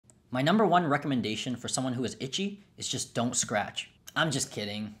My number one recommendation for someone who is itchy is just don't scratch. I'm just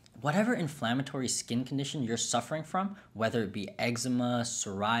kidding. Whatever inflammatory skin condition you're suffering from, whether it be eczema,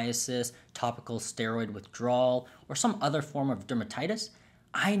 psoriasis, topical steroid withdrawal, or some other form of dermatitis,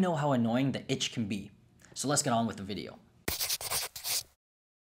 I know how annoying the itch can be. So let's get on with the video.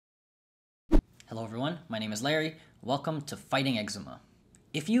 Hello everyone, my name is Larry. Welcome to Fighting Eczema.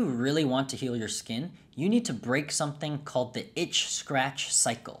 If you really want to heal your skin, you need to break something called the itch-scratch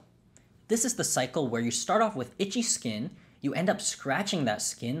cycle. This is the cycle where you start off with itchy skin, you end up scratching that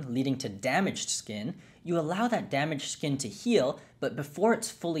skin, leading to damaged skin. You allow that damaged skin to heal, but before it's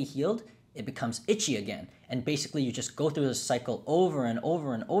fully healed, it becomes itchy again. And basically you just go through this cycle over and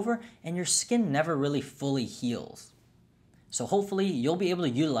over and over, and your skin never really fully heals. So hopefully you'll be able to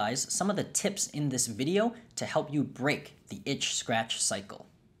utilize some of the tips in this video to help you break the itch-scratch cycle.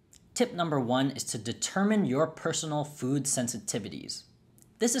 Tip number one is to determine your personal food sensitivities.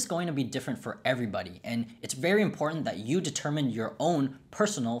 This is going to be different for everybody, and it's very important that you determine your own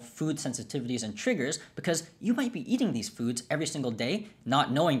personal food sensitivities and triggers, because you might be eating these foods every single day,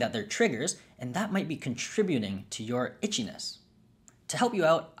 not knowing that they're triggers, and that might be contributing to your itchiness. To help you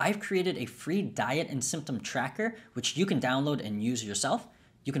out, I've created a free diet and symptom tracker, which you can download and use yourself.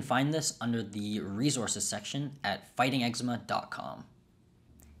 You can find this under the resources section at fightingeczema.com.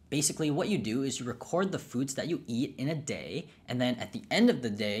 Basically, what you do is you record the foods that you eat in a day, and then at the end of the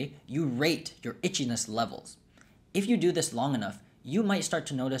day, you rate your itchiness levels. If you do this long enough, you might start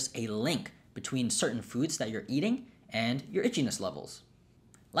to notice a link between certain foods that you're eating and your itchiness levels.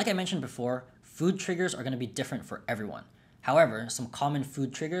 Like I mentioned before, food triggers are going to be different for everyone. However, some common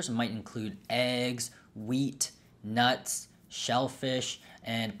food triggers might include eggs, wheat, nuts, shellfish,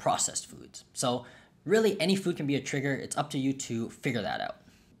 and processed foods. So really, any food can be a trigger. It's up to you to figure that out.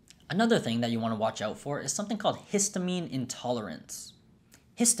 Another thing that you want to watch out for is something called histamine intolerance.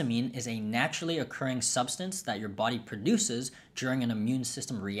 Histamine is a naturally occurring substance that your body produces during an immune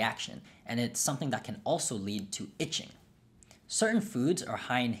system reaction, and it's something that can also lead to itching. Certain foods are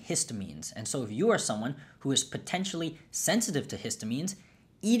high in histamines, and so if you are someone who is potentially sensitive to histamines,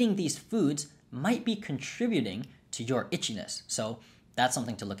 eating these foods might be contributing to your itchiness, so that's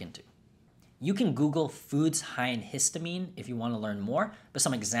something to look into. You can Google foods high in histamine if you want to learn more, but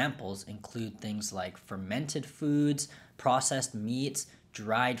some examples include things like fermented foods, processed meats,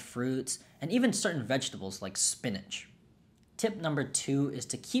 dried fruits, and even certain vegetables like spinach. Tip number two is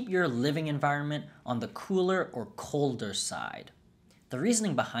to keep your living environment on the cooler or colder side. The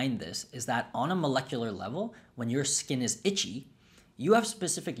reasoning behind this is that on a molecular level, when your skin is itchy, you have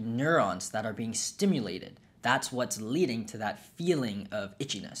specific neurons that are being stimulated. That's what's leading to that feeling of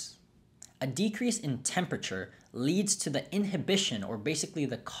itchiness. A decrease in temperature leads to the inhibition, or basically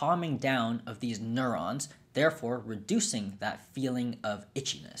the calming down of these neurons, therefore reducing that feeling of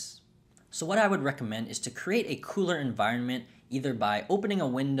itchiness. So what I would recommend is to create a cooler environment, either by opening a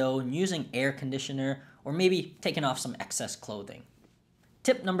window, using air conditioner, or maybe taking off some excess clothing.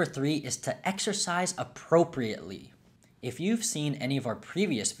 Tip number three is to exercise appropriately. If you've seen any of our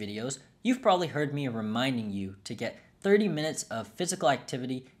previous videos, you've probably heard me reminding you to get 30 minutes of physical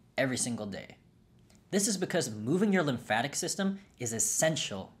activity every single day. This is because moving your lymphatic system is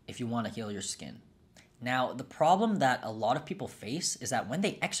essential if you want to heal your skin. Now, the problem that a lot of people face is that when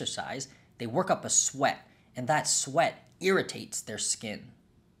they exercise, they work up a sweat, and that sweat irritates their skin.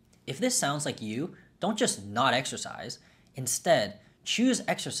 If this sounds like you, don't just not exercise. Instead, choose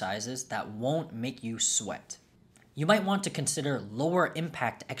exercises that won't make you sweat. You might want to consider lower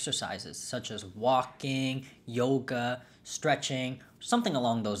impact exercises such as walking, yoga, stretching, something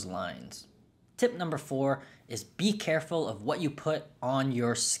along those lines. Tip number four is be careful of what you put on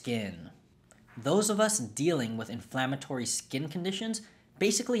your skin. Those of us dealing with inflammatory skin conditions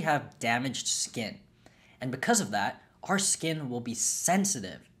basically have damaged skin. And because of that, our skin will be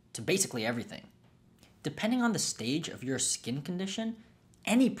sensitive to basically everything. Depending on the stage of your skin condition,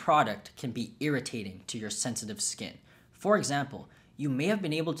 any product can be irritating to your sensitive skin. For example, you may have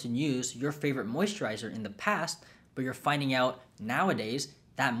been able to use your favorite moisturizer in the past, but you're finding out nowadays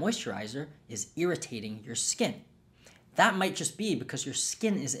that moisturizer is irritating your skin. That might just be because your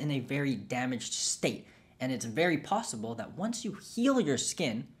skin is in a very damaged state, and it's very possible that once you heal your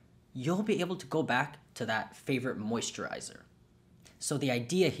skin, you'll be able to go back to that favorite moisturizer. So the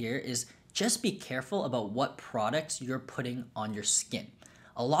idea here is just be careful about what products you're putting on your skin.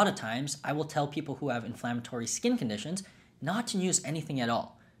 A lot of times, I will tell people who have inflammatory skin conditions not to use anything at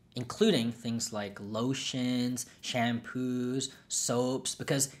all, including things like lotions, shampoos, soaps,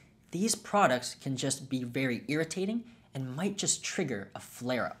 because these products can just be very irritating and might just trigger a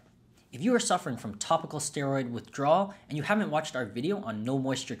flare-up. If you are suffering from topical steroid withdrawal and you haven't watched our video on no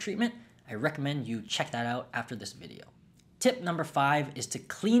moisture treatment, I recommend you check that out after this video. Tip number 5 is to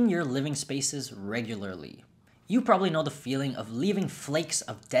clean your living spaces regularly. You probably know the feeling of leaving flakes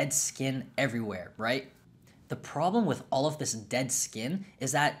of dead skin everywhere, right? The problem with all of this dead skin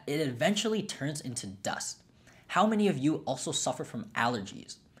is that it eventually turns into dust. How many of you also suffer from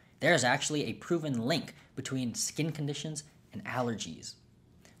allergies? There is actually a proven link between skin conditions and allergies.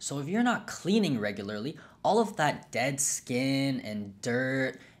 So if you're not cleaning regularly, all of that dead skin and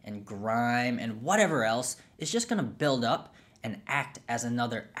dirt and grime and whatever else is just going to build up and act as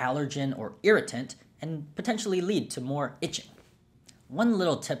another allergen or irritant and potentially lead to more itching. One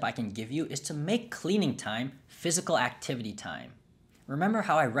little tip I can give you is to make cleaning time physical activity time. Remember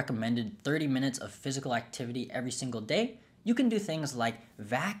how I recommended 30 minutes of physical activity every single day? You can do things like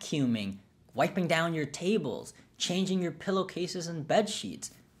vacuuming, wiping down your tables, changing your pillowcases and bed sheets.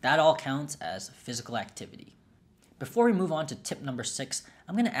 That all counts as physical activity. Before we move on to tip number 6,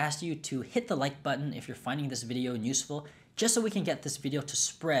 I'm going to ask you to hit the like button if you're finding this video useful, just so we can get this video to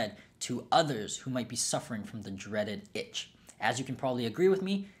spread to others who might be suffering from the dreaded itch. As you can probably agree with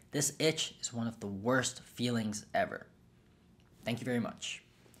me, this itch is one of the worst feelings ever. Thank you very much.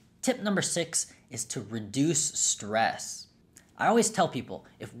 Tip number 6 is to reduce stress. I always tell people,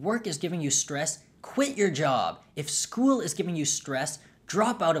 if work is giving you stress, quit your job. If school is giving you stress,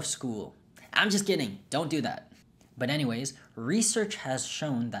 drop out of school. I'm just kidding, don't do that. But anyways, research has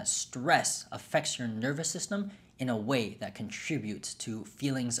shown that stress affects your nervous system in a way that contributes to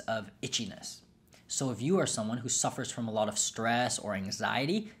feelings of itchiness. So if you are someone who suffers from a lot of stress or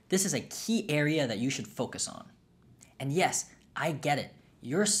anxiety, this is a key area that you should focus on. And yes, I get it.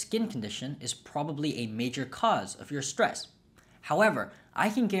 Your skin condition is probably a major cause of your stress. However, I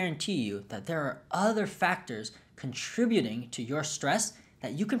can guarantee you that there are other factors contributing to your stress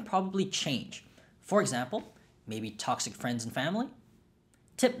that you can probably change. For example, maybe toxic friends and family.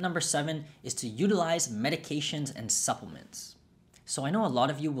 Tip number 7 is to utilize medications and supplements. So I know a lot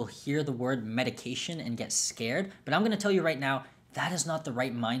of you will hear the word medication and get scared, but I'm going to tell you right now, that is not the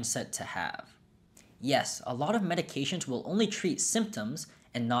right mindset to have. Yes, a lot of medications will only treat symptoms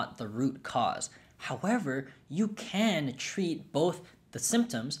and not the root cause. However, you can treat both the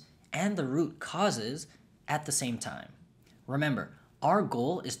symptoms and the root causes at the same time. Remember, our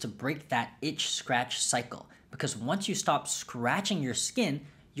goal is to break that itch-scratch cycle, because once you stop scratching your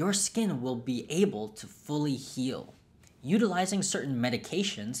skin will be able to fully heal. Utilizing certain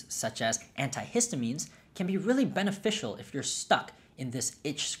medications, such as antihistamines, can be really beneficial if you're stuck in this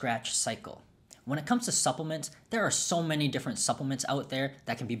itch-scratch cycle. When it comes to supplements, there are so many different supplements out there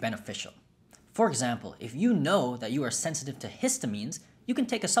that can be beneficial. For example, if you know that you are sensitive to histamines, you can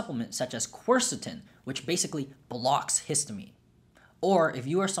take a supplement such as quercetin, which basically blocks histamine. Or if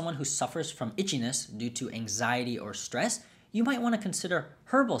you are someone who suffers from itchiness due to anxiety or stress, you might want to consider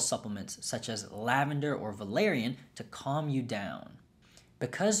herbal supplements such as lavender or valerian to calm you down.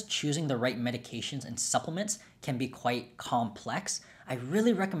 Because choosing the right medications and supplements can be quite complex, I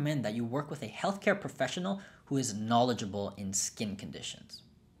really recommend that you work with a healthcare professional who is knowledgeable in skin conditions.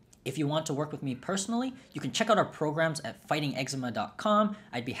 If you want to work with me personally, you can check out our programs at fightingeczema.com.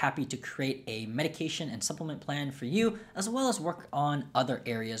 I'd be happy to create a medication and supplement plan for you, as well as work on other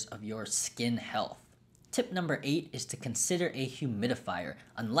areas of your skin health. Tip number 8 is to consider a humidifier,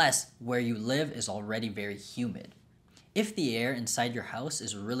 unless where you live is already very humid. If the air inside your house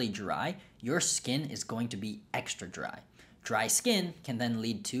is really dry, your skin is going to be extra dry. Dry skin can then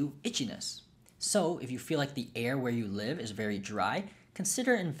lead to itchiness. So if you feel like the air where you live is very dry,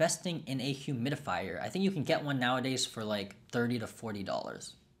 consider investing in a humidifier. I think you can get one nowadays for like $30 to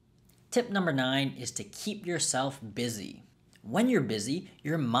 $40. Tip number 9 is to keep yourself busy. When you're busy,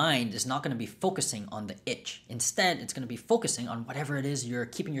 your mind is not going to be focusing on the itch. Instead, it's going to be focusing on whatever it is you're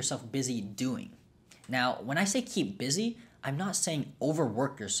keeping yourself busy doing. Now, when I say keep busy, I'm not saying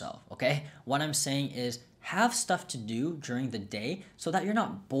overwork yourself, okay? What I'm saying is have stuff to do during the day so that you're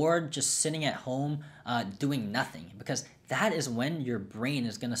not bored just sitting at home doing nothing, because that is when your brain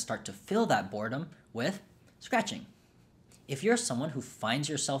is going to start to fill that boredom with scratching. If you're someone who finds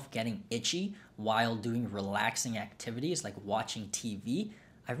yourself getting itchy while doing relaxing activities like watching TV,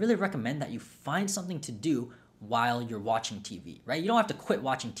 I really recommend that you find something to do while you're watching TV, right? You don't have to quit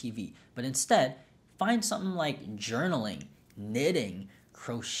watching TV, but instead find something like journaling, knitting,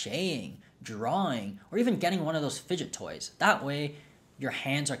 crocheting, drawing, or even getting one of those fidget toys. That way your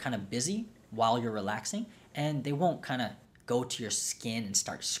hands are kind of busy while you're relaxing and they won't kind of go to your skin and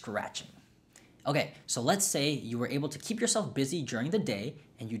start scratching. Okay, so let's say you were able to keep yourself busy during the day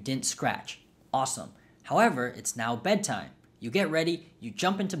and you didn't scratch. Awesome. However, it's now bedtime. You get ready, you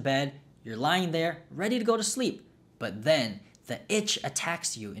jump into bed, you're lying there, ready to go to sleep, but then the itch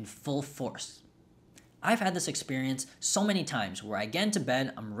attacks you in full force. I've had this experience so many times where I get into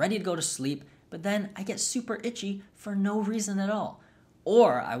bed, I'm ready to go to sleep, but then I get super itchy for no reason at all.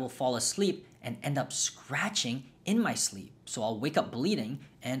 Or I will fall asleep and end up scratching in my sleep. So I'll wake up bleeding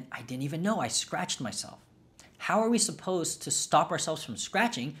and I didn't even know I scratched myself. How are we supposed to stop ourselves from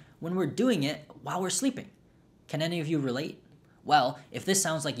scratching when we're doing it while we're sleeping? Can any of you relate? Well, if this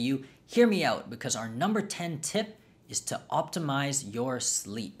sounds like you, hear me out, because our number 10 tip is to optimize your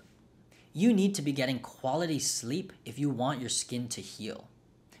sleep. You need to be getting quality sleep if you want your skin to heal.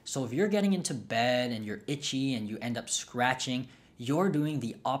 So if you're getting into bed and you're itchy and you end up scratching, you're doing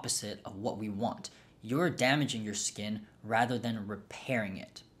the opposite of what we want. You're damaging your skin rather than repairing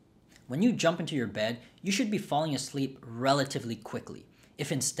it. When you jump into your bed, you should be falling asleep relatively quickly.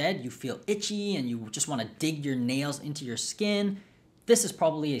 If instead you feel itchy and you just want to dig your nails into your skin, this is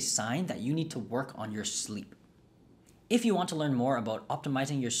probably a sign that you need to work on your sleep. If you want to learn more about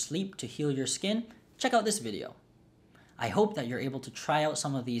optimizing your sleep to heal your skin, check out this video. I hope that you're able to try out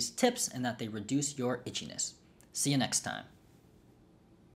some of these tips and that they reduce your itchiness. See you next time.